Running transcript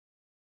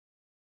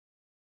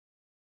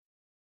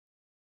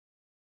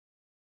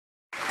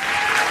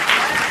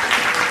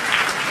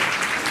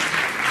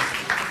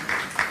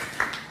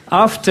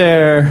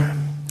After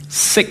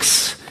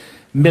 6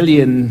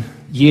 million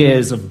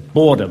years of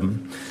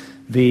boredom,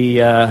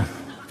 the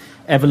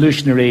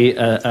evolutionary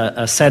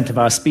ascent of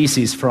our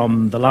species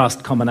from the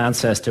last common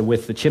ancestor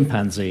with the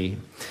chimpanzee,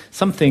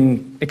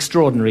 something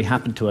extraordinary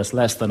happened to us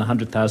less than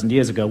 100,000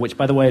 years ago, which,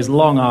 by the way, is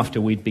long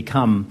after we'd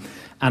become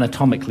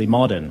anatomically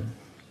modern.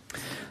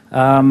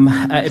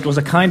 It was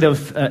a kind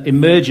of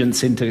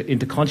emergence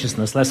into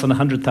consciousness less than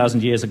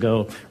 100,000 years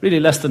ago, really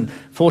less than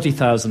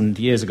 40,000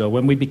 years ago,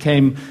 when we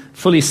became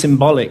fully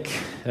symbolic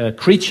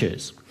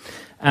creatures.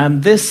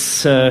 And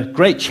this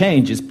great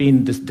change has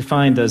been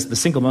defined as the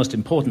single most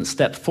important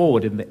step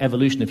forward in the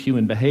evolution of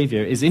human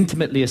behavior, is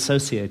intimately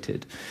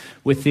associated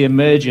with the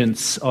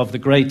emergence of the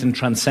great and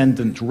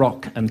transcendent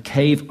rock and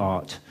cave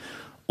art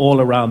all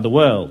around the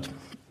world.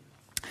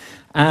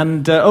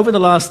 And over the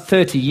last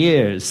 30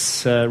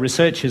 years,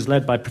 researchers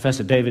led by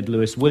Professor David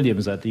Lewis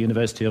Williams at the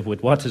University of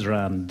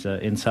Witwatersrand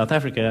in South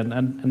Africa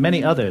and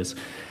many others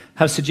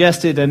have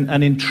suggested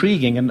an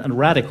intriguing and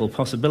radical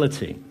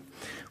possibility,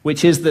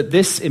 which is that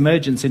this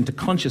emergence into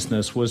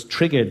consciousness was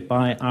triggered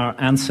by our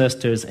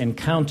ancestors'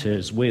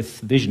 encounters with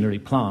visionary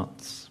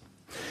plants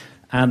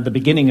and the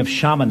beginning of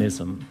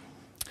shamanism.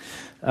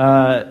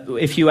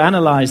 If you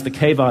analyze the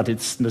cave art,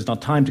 there's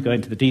not time to go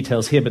into the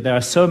details here, but there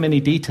are so many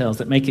details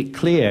that make it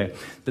clear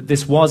that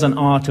this was an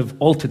art of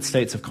altered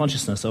states of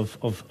consciousness,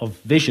 of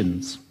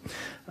visions,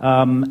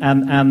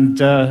 and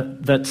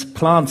that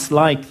plants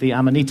like the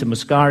Amanita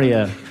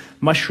muscaria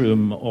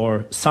mushroom or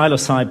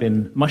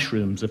psilocybin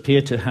mushrooms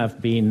appear to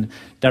have been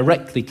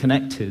directly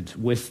connected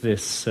with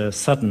this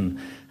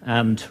sudden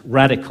and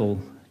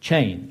radical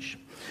change.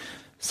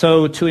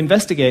 So to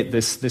investigate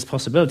this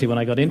possibility, when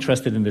I got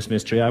interested in this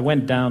mystery, I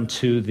went down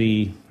to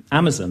the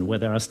Amazon, where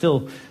there are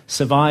still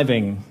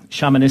surviving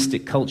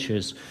shamanistic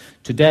cultures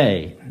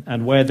today,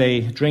 and where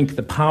they drink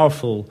the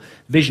powerful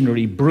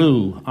visionary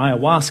brew,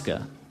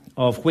 ayahuasca,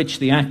 of which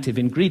the active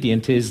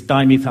ingredient is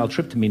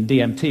dimethyltryptamine,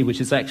 DMT,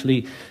 which is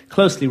actually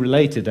closely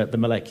related at the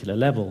molecular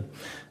level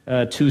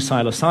to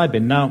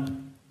psilocybin. Now,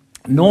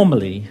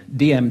 normally,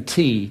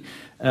 DMT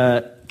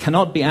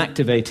cannot be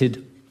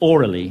activated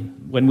orally.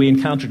 When we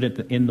encounter it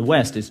in the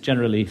West, it's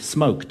generally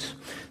smoked.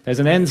 There's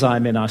an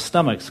enzyme in our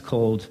stomachs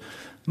called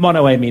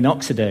monoamine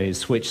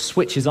oxidase, which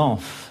switches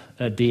off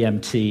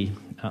DMT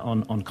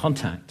on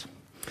contact.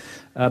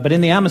 But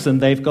in the Amazon,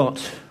 they've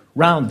got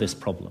round this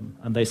problem,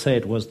 and they say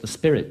it was the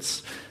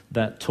spirits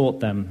that taught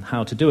them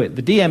how to do it.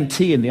 The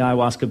DMT in the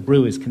ayahuasca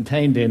brew is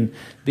contained in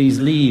these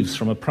leaves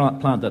from a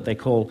plant that they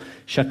call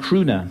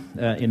chacruna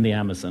in the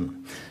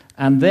Amazon.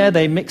 And there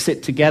they mix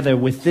it together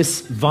with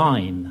this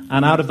vine.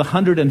 And out of the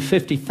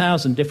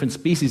 150,000 different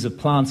species of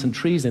plants and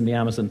trees in the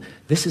Amazon,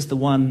 this is the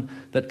one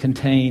that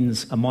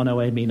contains a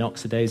monoamine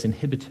oxidase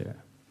inhibitor,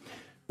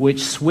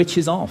 which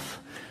switches off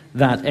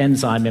that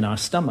enzyme in our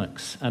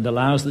stomachs and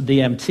allows the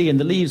DMT in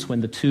the leaves,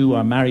 when the two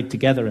are married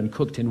together and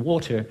cooked in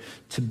water,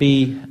 to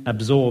be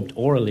absorbed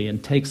orally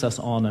and takes us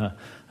on a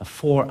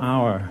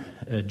 4-hour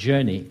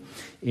journey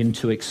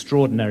into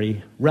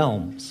extraordinary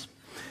realms.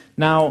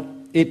 Now,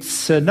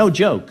 it's no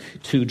joke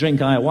to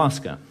drink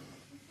ayahuasca.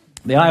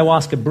 The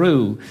ayahuasca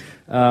brew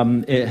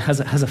it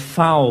has a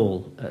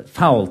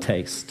foul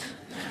taste,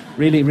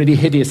 really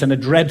hideous, and a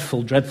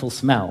dreadful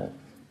smell.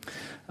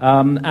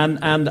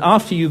 And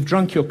after you've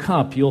drunk your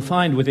cup, you'll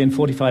find within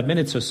 45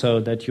 minutes or so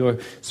that you're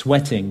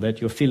sweating,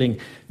 that you're feeling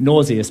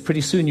nauseous.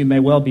 Pretty soon you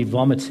may well be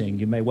vomiting,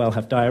 you may well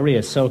have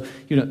diarrhea. So,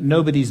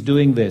 nobody's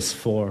doing this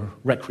for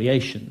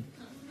recreation.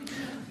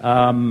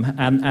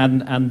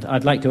 And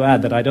I'd like to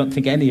add that I don't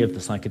think any of the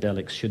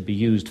psychedelics should be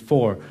used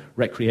for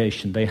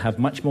recreation. They have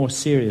much more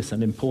serious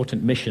and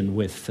important mission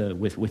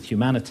with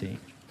humanity.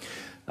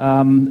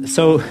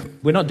 So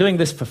we're not doing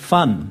this for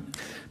fun.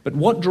 But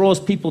what draws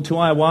people to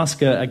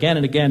ayahuasca again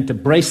and again to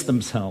brace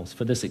themselves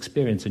for this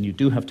experience, and you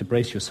do have to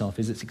brace yourself,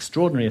 is its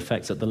extraordinary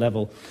effects at the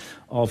level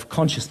of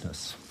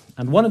consciousness.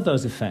 And one of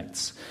those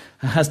effects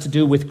has to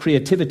do with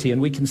creativity, and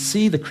we can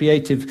see the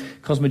creative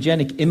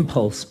cosmogenic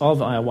impulse of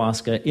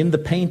ayahuasca in the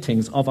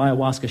paintings of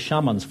ayahuasca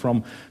shamans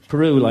from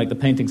Peru, like the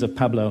paintings of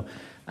Pablo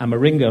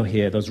Amaringo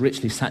here, those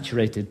richly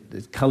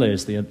saturated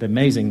colors, the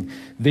amazing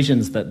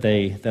visions that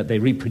they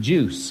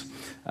reproduce.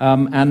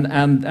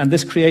 And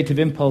this creative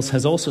impulse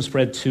has also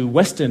spread to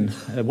Western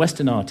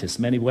artists.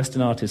 Many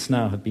Western artists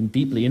now have been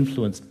deeply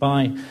influenced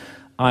by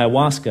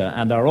ayahuasca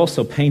and are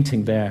also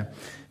painting their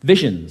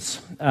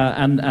visions.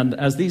 And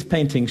as these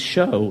paintings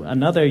show,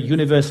 another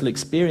universal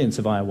experience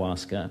of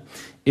ayahuasca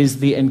is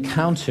the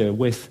encounter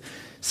with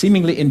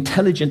seemingly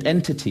intelligent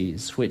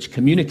entities which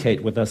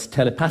communicate with us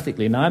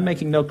telepathically. Now, I'm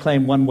making no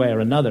claim one way or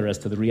another as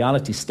to the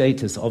reality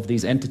status of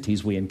these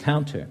entities we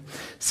encounter,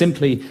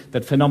 simply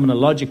that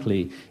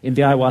phenomenologically, in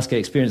the ayahuasca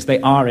experience,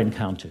 they are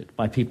encountered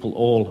by people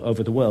all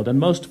over the world. And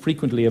most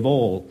frequently of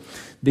all,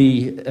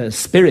 the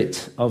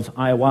spirit of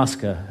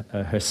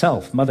ayahuasca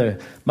herself, Mother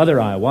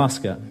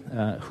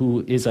Ayahuasca,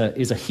 who is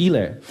a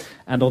healer.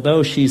 And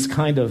although she's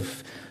kind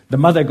of the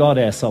mother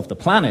goddess of the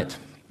planet,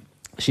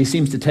 She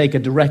seems to take a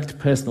direct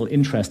personal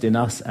interest in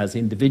us as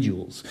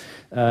individuals,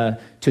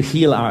 to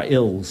heal our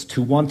ills,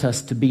 to want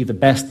us to be the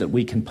best that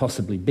we can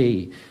possibly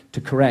be, to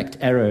correct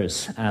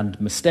errors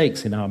and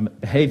mistakes in our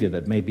behavior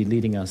that may be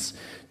leading us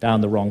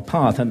down the wrong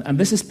path. And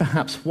this is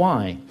perhaps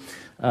why,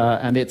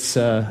 and it's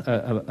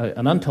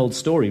an untold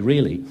story,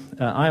 really.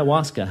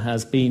 Ayahuasca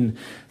has been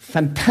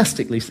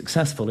fantastically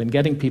successful in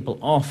getting people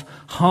off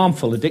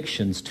harmful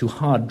addictions to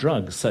hard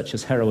drugs such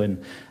as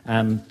heroin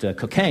and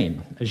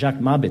cocaine. Jacques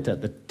Mabit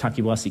at the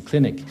Takiwasi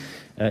Clinic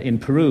in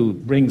Peru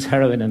brings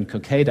heroin and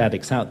cocaine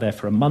addicts out there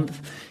for a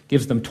month,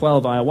 gives them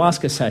 12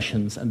 ayahuasca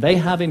sessions, and they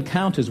have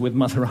encounters with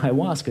Mother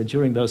Ayahuasca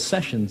during those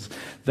sessions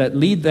that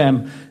lead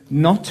them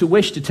not to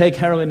wish to take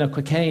heroin or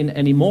cocaine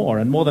anymore,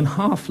 and more than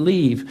half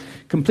leave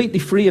completely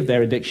free of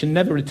their addiction,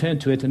 never return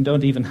to it, and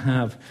don't even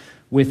have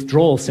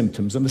withdrawal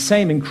symptoms. And the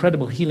same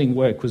incredible healing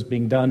work was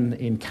being done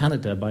in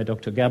Canada by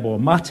Dr. Gabor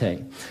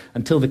Mate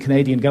until the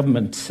Canadian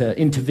government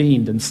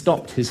intervened and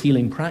stopped his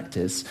healing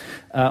practice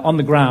on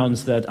the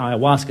grounds that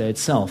ayahuasca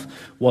itself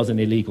was an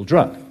illegal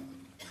drug.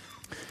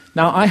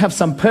 Now, I have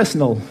some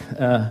personal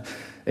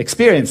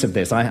experience of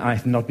this. I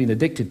have not been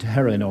addicted to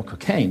heroin or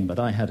cocaine, but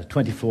I had a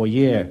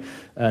 24-year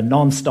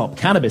non-stop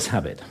cannabis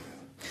habit.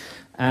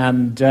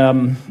 And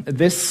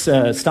this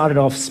started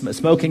off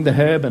smoking the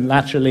herb and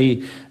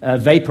laterally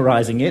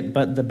vaporizing it,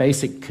 but the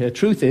basic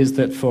truth is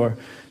that for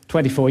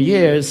 24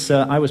 years,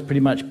 I was pretty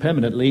much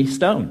permanently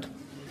stoned.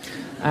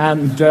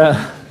 And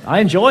I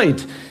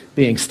enjoyed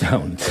being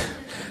stoned.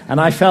 And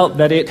I felt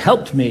that it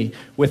helped me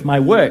with my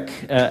work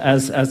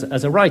as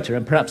a writer,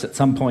 and perhaps at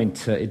some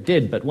point it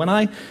did. But when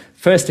I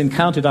first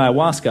encountered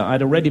ayahuasca,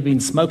 I'd already been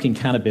smoking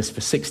cannabis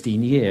for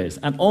 16 years,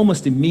 and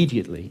almost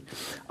immediately,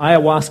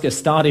 ayahuasca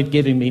started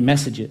giving me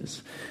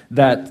messages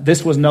that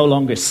this was no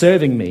longer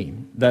serving me,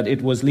 that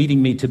it was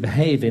leading me to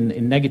behave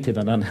in negative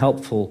and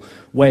unhelpful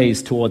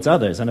ways towards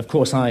others. And of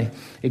course, I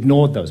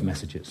ignored those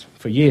messages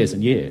for years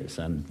and years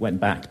and went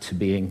back to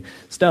being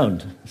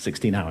stoned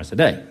 16 hours a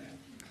day.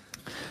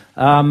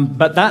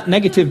 But that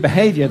negative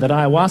behavior that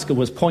ayahuasca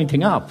was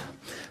pointing up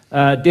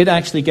did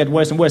actually get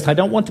worse and worse. I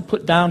don't want to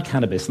put down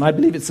cannabis, and I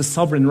believe it's the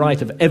sovereign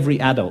right of every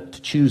adult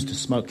to choose to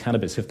smoke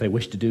cannabis if they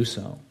wish to do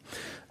so.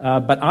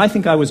 But I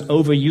think I was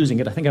overusing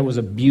it. I think I was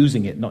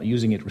abusing it, not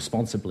using it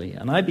responsibly.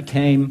 And I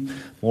became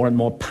more and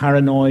more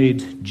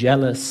paranoid,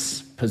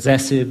 jealous,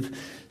 possessive,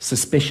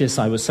 suspicious.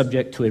 I was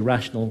subject to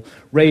irrational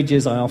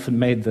rages. I often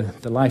made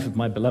the life of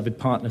my beloved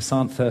partner,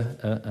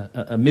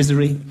 Santha, a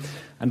misery.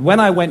 And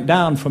when I went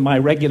down for my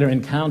regular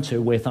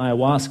encounter with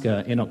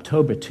ayahuasca in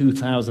October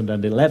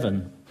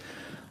 2011,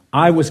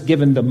 I was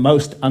given the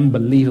most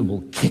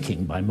unbelievable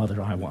kicking by Mother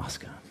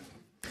Ayahuasca.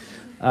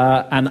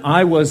 And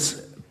I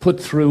was put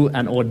through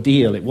an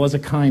ordeal. It was a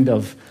kind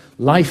of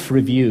life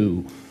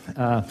review.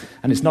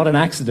 And it's not an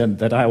accident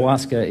that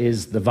ayahuasca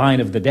is the vine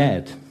of the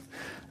dead.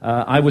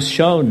 I was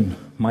shown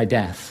my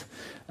death.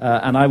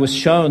 And I was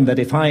shown that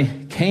if I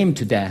came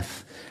to death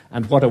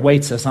and what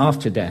awaits us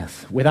after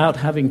death, without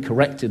having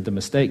corrected the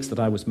mistakes that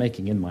I was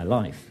making in my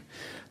life,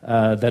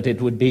 that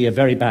it would be a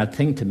very bad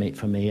thing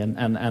for me.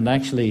 And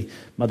actually,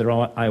 Mother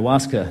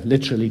Ayahuasca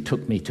literally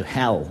took me to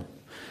hell.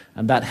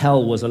 And that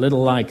hell was a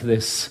little like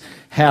this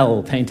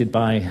hell painted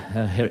by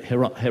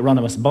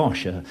Hieronymus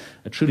Bosch, a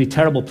truly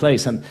terrible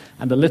place, and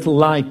a little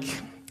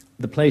like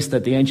the place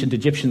that the ancient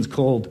Egyptians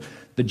called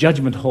the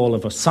judgment hall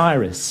of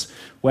Osiris,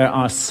 where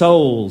our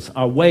souls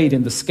are weighed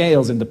in the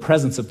scales in the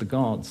presence of the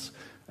gods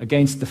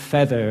against the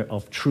feather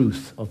of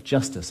truth, of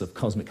justice, of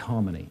cosmic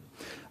harmony.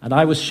 And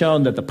I was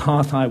shown that the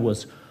path I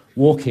was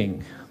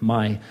walking,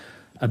 my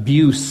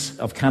abuse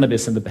of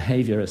cannabis and the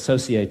behavior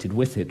associated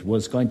with it,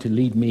 was going to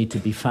lead me to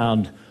be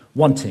found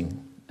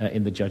wanting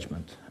in the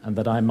judgment, and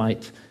that I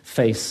might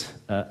face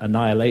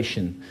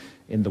annihilation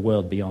in the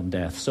world beyond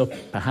death. So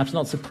perhaps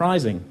not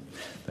surprising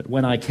that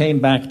when I came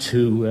back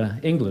to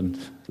England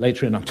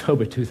later in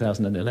October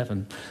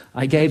 2011,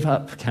 I gave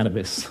up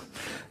cannabis.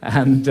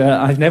 And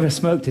I've never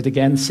smoked it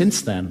again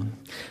since then.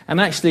 And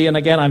actually, and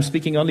again, I'm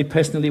speaking only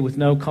personally with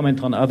no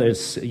comment on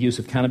others' use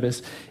of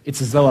cannabis,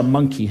 it's as though a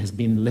monkey has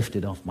been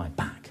lifted off my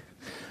back.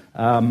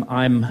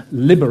 I'm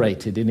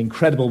liberated in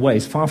incredible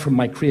ways. Far from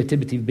my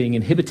creativity being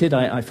inhibited,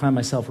 I find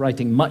myself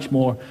writing much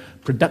more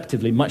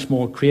productively, much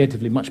more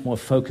creatively, much more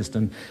focused,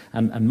 and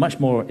much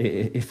more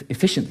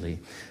efficiently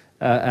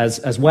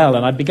as well.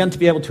 And I've begun to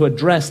be able to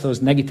address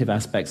those negative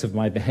aspects of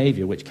my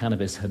behavior, which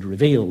cannabis had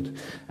revealed,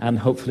 and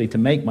hopefully to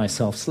make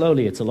myself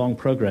slowly, it's a long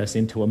progress,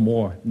 into a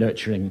more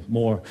nurturing,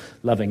 more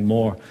loving,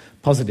 more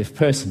positive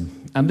person.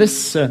 And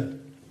this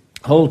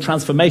whole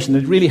transformation,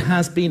 it really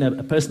has been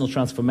a personal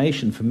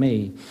transformation for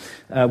me,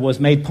 was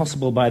made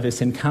possible by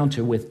this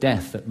encounter with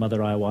death that Mother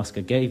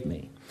Ayahuasca gave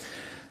me.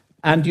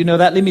 And, you know,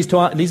 that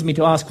leads me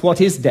to ask,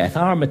 what is death?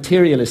 Our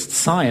materialist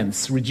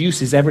science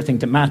reduces everything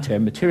to matter.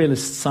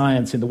 Materialist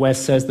science in the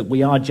West says that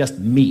we are just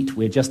meat,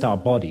 we're just our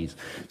bodies.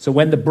 So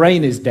when the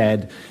brain is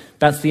dead,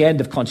 that's the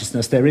end of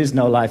consciousness. There is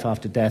no life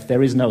after death.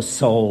 There is no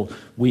soul.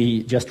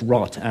 We just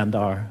rot and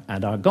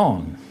are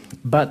gone.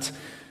 But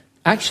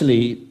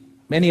actually,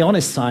 many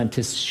honest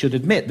scientists should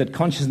admit that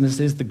consciousness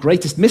is the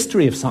greatest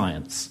mystery of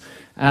science,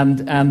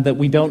 and that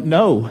we don't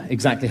know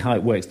exactly how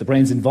it works. The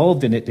brain's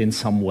involved in it in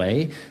some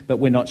way, but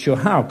we're not sure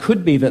how.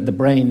 Could be that the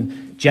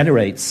brain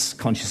generates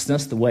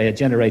consciousness the way a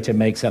generator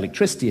makes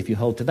electricity. If you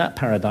hold to that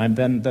paradigm,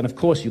 then of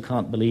course you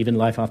can't believe in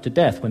life after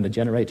death. When the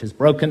generator's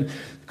broken,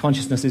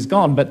 consciousness is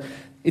gone. But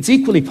it's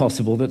equally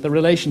possible that the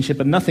relationship,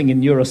 and nothing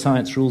in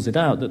neuroscience rules it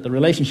out, that the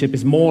relationship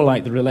is more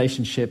like the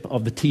relationship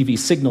of the TV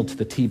signal to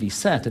the TV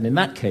set. And in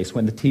that case,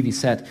 when the TV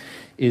set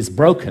is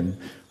broken,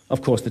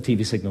 of course, the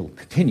TV signal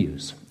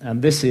continues.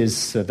 And this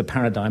is the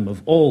paradigm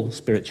of all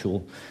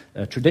spiritual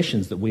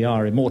traditions, that we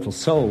are immortal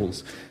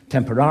souls,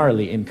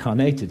 temporarily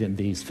incarnated in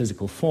these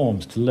physical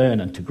forms to learn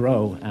and to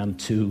grow and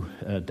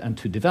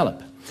to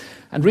develop.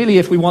 And really,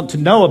 if we want to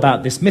know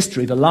about this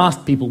mystery, the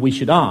last people we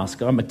should ask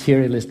are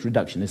materialist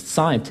reductionist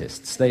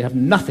scientists. They have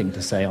nothing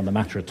to say on the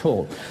matter at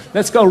all.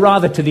 Let's go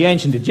rather to the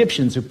ancient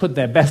Egyptians, who put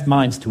their best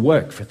minds to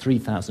work for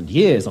 3,000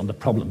 years on the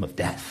problem of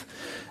death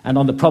and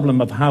on the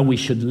problem of how we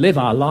should live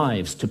our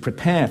lives to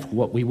prepare for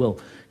what we will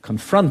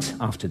confront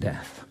after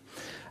death.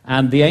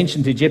 And the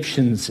ancient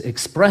Egyptians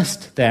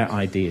expressed their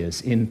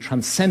ideas in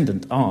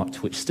transcendent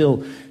art, which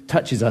still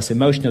touches us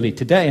emotionally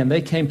today, and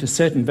they came to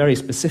certain very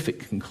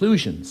specific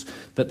conclusions,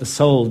 that the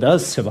soul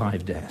does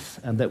survive death,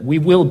 and that we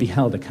will be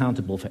held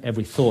accountable for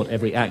every thought,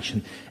 every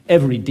action,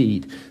 every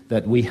deed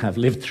that we have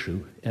lived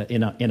through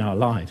in our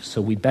lives.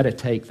 So we better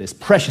take this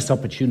precious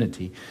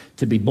opportunity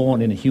to be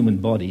born in a human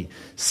body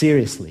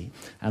seriously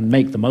and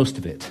make the most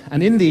of it.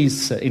 And in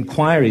these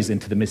inquiries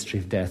into the mystery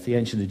of death, the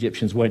ancient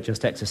Egyptians weren't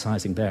just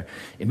exercising their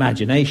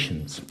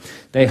imaginations.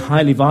 They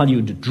highly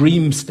valued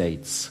dream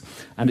states,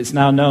 and it's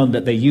now known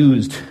that they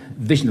used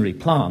visionary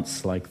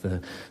plants like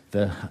the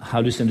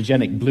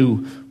hallucinogenic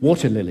blue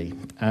water lily.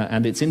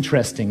 And it's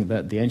interesting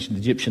that the ancient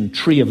Egyptian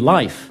tree of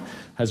life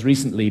has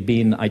recently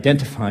been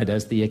identified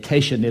as the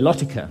Acacia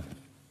nilotica,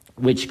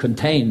 which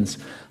contains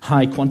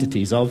high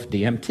quantities of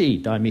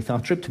DMT,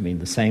 dimethyltryptamine,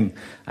 the same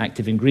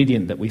active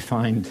ingredient that we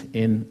find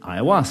in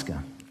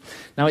ayahuasca.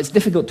 Now, it's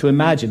difficult to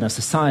imagine a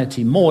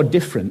society more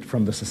different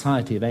from the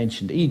society of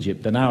ancient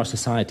Egypt than our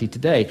society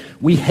today.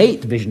 We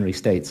hate visionary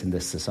states in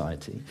this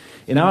society.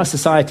 In our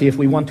society, if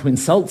we want to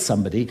insult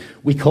somebody,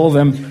 we call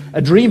them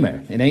a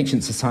dreamer. In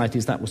ancient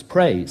societies, that was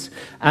praise.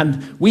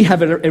 And we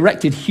have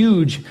erected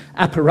huge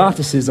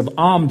apparatuses of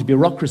armed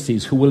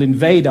bureaucracies who will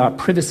invade our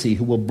privacy,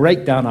 who will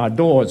break down our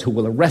doors, who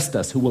will arrest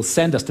us, who will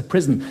send us to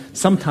prison,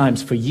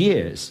 sometimes for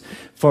years,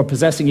 for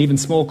possessing even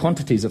small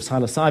quantities of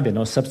psilocybin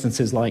or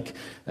substances like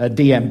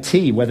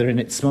DMT, whether in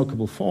its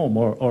smokable form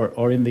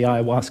or in the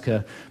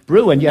ayahuasca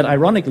brew. And yet,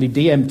 ironically,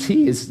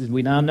 DMT is,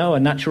 we now know, a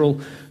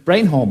natural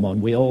brain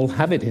hormone. We all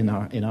have it in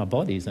our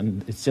bodies,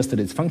 and it's just that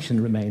its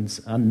function remains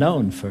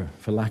unknown for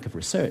lack of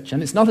research.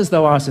 And it's not as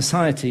though our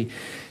society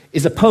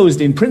is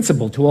opposed in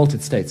principle to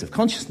altered states of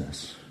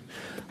consciousness.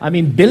 I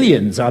mean,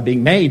 billions are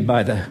being made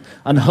by the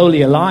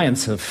unholy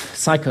alliance of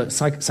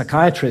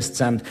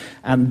psychiatrists and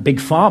big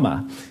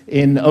pharma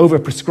in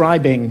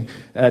overprescribing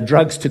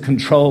drugs to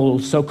control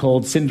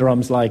so-called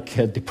syndromes like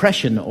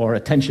depression or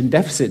attention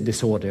deficit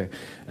disorder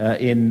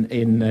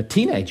in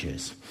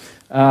teenagers.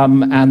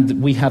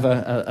 And we have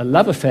a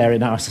love affair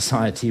in our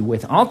society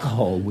with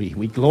alcohol.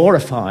 We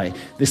glorify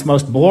this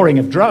most boring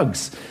of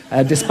drugs,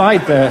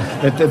 despite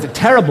the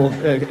terrible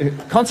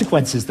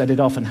consequences that it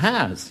often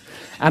has.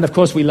 And of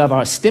course, we love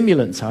our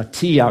stimulants, our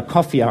tea, our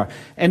coffee, our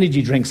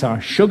energy drinks, our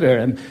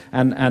sugar,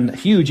 and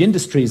huge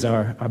industries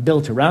are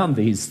built around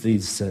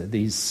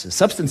these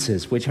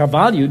substances, which are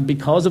valued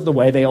because of the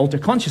way they alter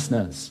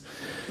consciousness.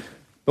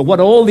 But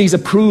what all these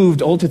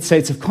approved altered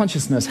states of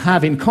consciousness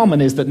have in common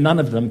is that none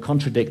of them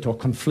contradict or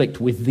conflict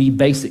with the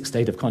basic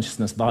state of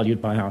consciousness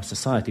valued by our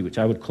society, which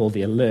I would call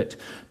the alert,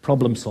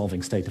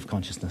 problem-solving state of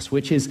consciousness,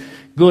 which is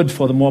good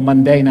for the more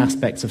mundane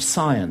aspects of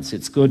science.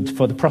 It's good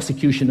for the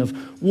prosecution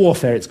of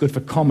warfare. It's good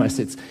for commerce.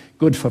 It's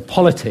good for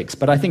politics.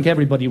 But I think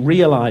everybody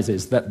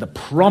realizes that the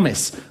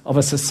promise of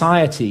a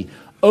society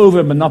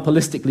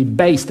over-monopolistically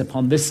based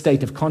upon this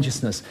state of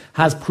consciousness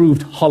has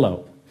proved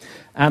hollow,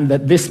 and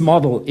that this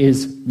model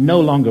is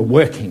no longer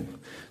working,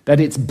 that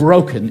it's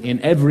broken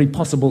in every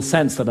possible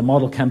sense that a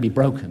model can be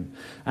broken,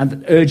 and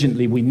that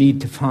urgently we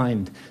need to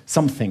find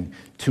something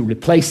to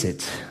replace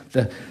it.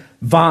 The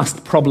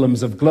vast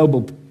problems of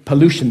global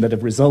pollution that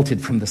have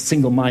resulted from the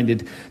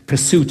single-minded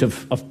pursuit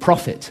of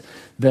profit,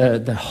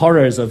 the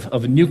horrors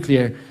of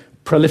nuclear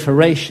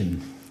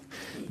proliferation,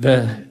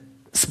 the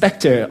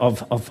specter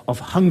of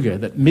hunger,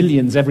 that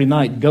millions every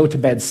night go to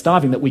bed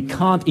starving, that we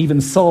can't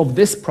even solve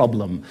this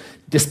problem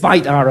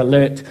despite our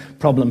alert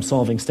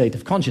problem-solving state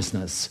of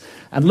consciousness.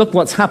 And look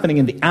what's happening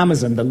in the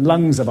Amazon, the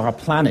lungs of our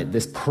planet,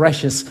 this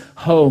precious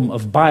home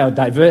of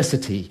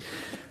biodiversity.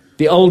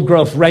 The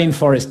old-growth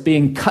rainforest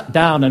being cut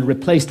down and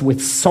replaced with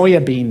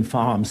soybean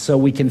farms so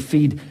we can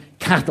feed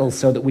cattle,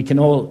 so that we can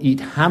all eat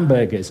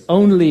hamburgers.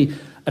 Only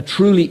a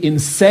truly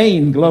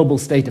insane global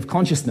state of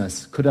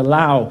consciousness could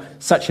allow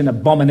such an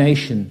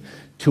abomination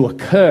to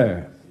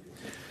occur.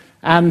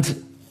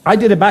 And I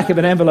did a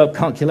back-of-an-envelope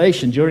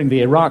calculation during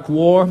the Iraq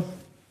War.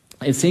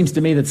 It seems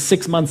to me that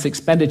 6 months'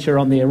 expenditure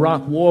on the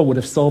Iraq war would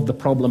have solved the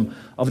problem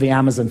of the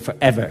Amazon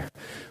forever,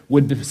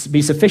 would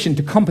be sufficient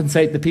to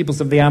compensate the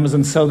peoples of the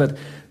Amazon so that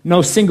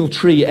no single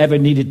tree ever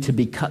needed to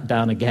be cut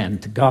down again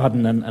to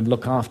garden and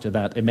look after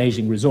that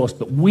amazing resource.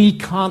 But we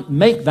can't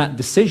make that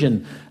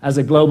decision as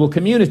a global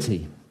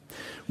community.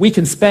 We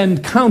can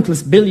spend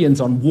countless billions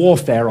on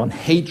warfare, on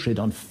hatred,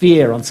 on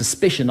fear, on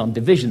suspicion, on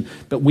division,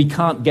 but we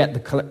can't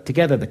get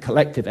together the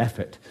collective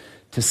effort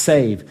to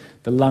save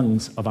the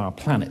lungs of our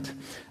planet.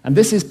 And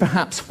this is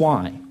perhaps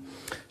why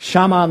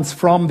shamans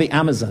from the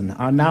Amazon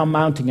are now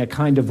mounting a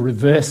kind of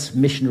reverse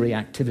missionary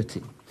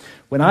activity.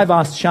 When I've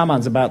asked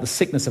shamans about the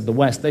sickness of the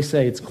West, they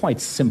say it's quite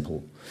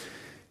simple.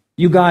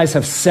 You guys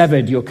have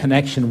severed your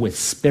connection with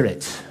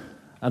spirit.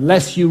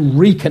 Unless you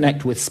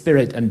reconnect with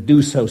spirit and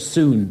do so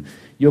soon,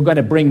 you're going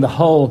to bring the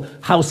whole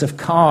house of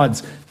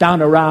cards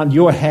down around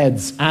your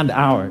heads and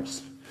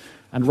ours.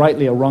 And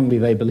rightly or wrongly,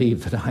 they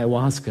believe that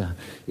ayahuasca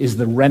is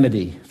the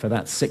remedy for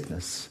that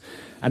sickness.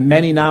 And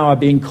many now are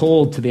being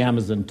called to the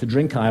Amazon to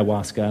drink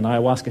ayahuasca, and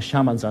ayahuasca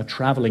shamans are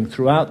traveling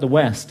throughout the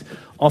West,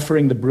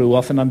 offering the brew,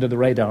 often under the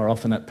radar,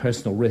 often at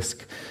personal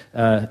risk,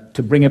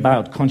 to bring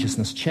about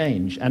consciousness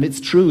change. And it's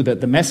true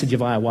that the message of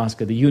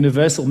ayahuasca, the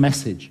universal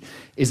message,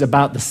 is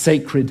about the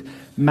sacred,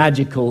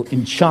 magical,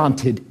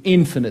 enchanted,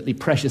 infinitely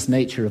precious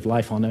nature of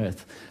life on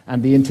Earth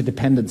and the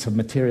interdependence of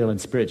material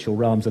and spiritual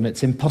realms. And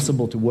it's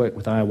impossible to work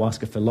with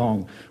ayahuasca for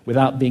long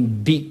without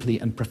being deeply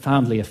and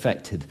profoundly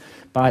affected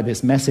by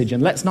this message.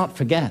 And let's not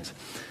forget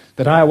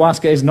that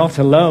ayahuasca is not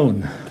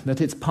alone,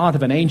 that it's part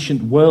of an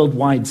ancient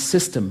worldwide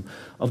system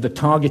of the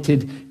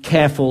targeted,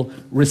 careful,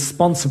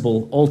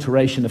 responsible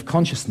alteration of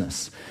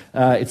consciousness.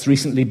 It's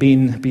recently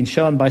been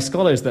shown by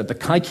scholars that the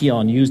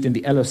kykeon used in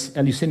the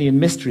Eleusinian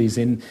mysteries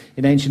in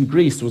ancient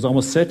Greece was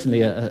almost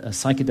certainly a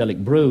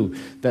psychedelic brew,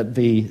 that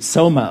the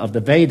soma of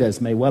the Vedas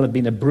may well have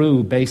been a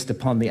brew based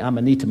upon the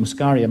Amanita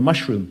muscaria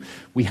mushroom.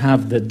 We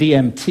have the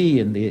DMT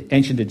in the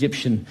ancient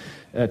Egyptian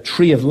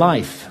tree of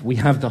life. We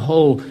have the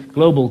whole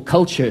global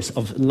cultures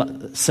of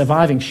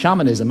surviving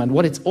shamanism, and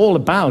what it's all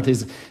about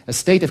is a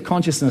state of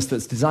consciousness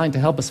that's designed to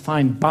help us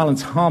find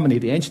balance, harmony.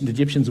 The ancient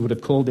Egyptians would have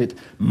called it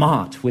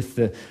mart with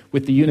the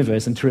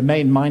universe, and to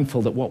remain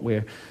mindful that what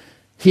we're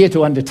here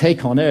to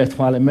undertake on Earth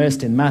while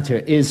immersed in matter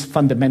is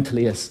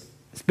fundamentally a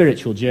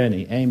spiritual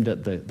journey aimed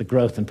at the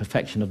growth and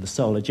perfection of the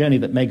soul, a journey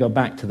that may go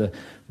back to the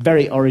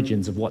very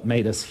origins of what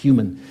made us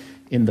human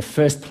in the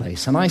first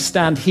place. And I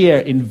stand here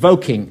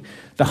invoking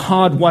the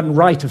hard-won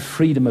right of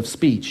freedom of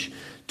speech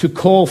to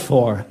call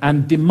for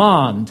and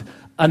demand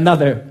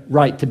another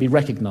right to be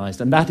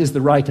recognized, and that is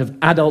the right of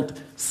adult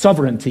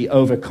sovereignty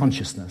over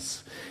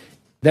consciousness.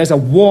 There's a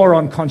war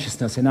on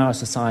consciousness in our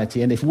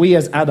society, and if we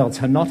as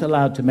adults are not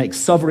allowed to make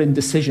sovereign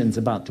decisions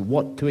about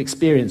what to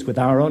experience with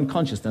our own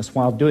consciousness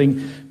while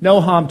doing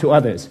no harm to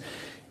others,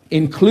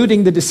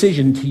 including the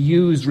decision to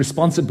use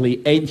responsibly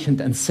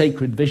ancient and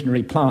sacred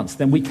visionary plants,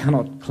 then we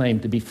cannot claim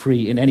to be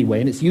free in any way.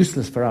 And it's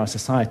useless for our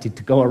society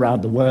to go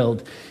around the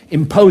world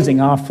imposing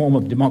our form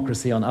of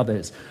democracy on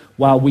others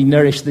while we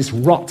nourish this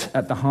rot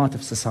at the heart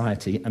of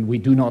society and we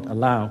do not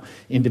allow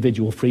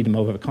individual freedom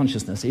over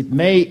consciousness. It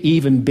may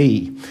even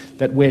be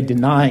that we're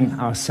denying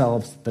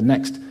ourselves the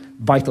next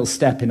vital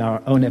step in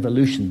our own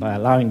evolution by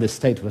allowing this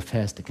state of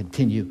affairs to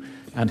continue,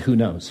 and who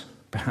knows,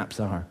 perhaps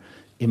our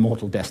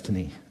immortal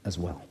destiny as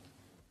well.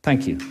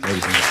 Thank you,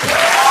 ladies and gentlemen.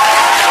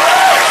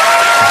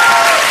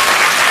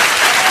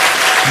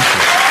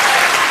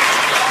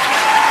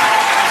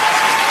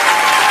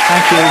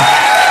 Thank you.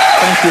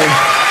 Thank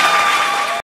you.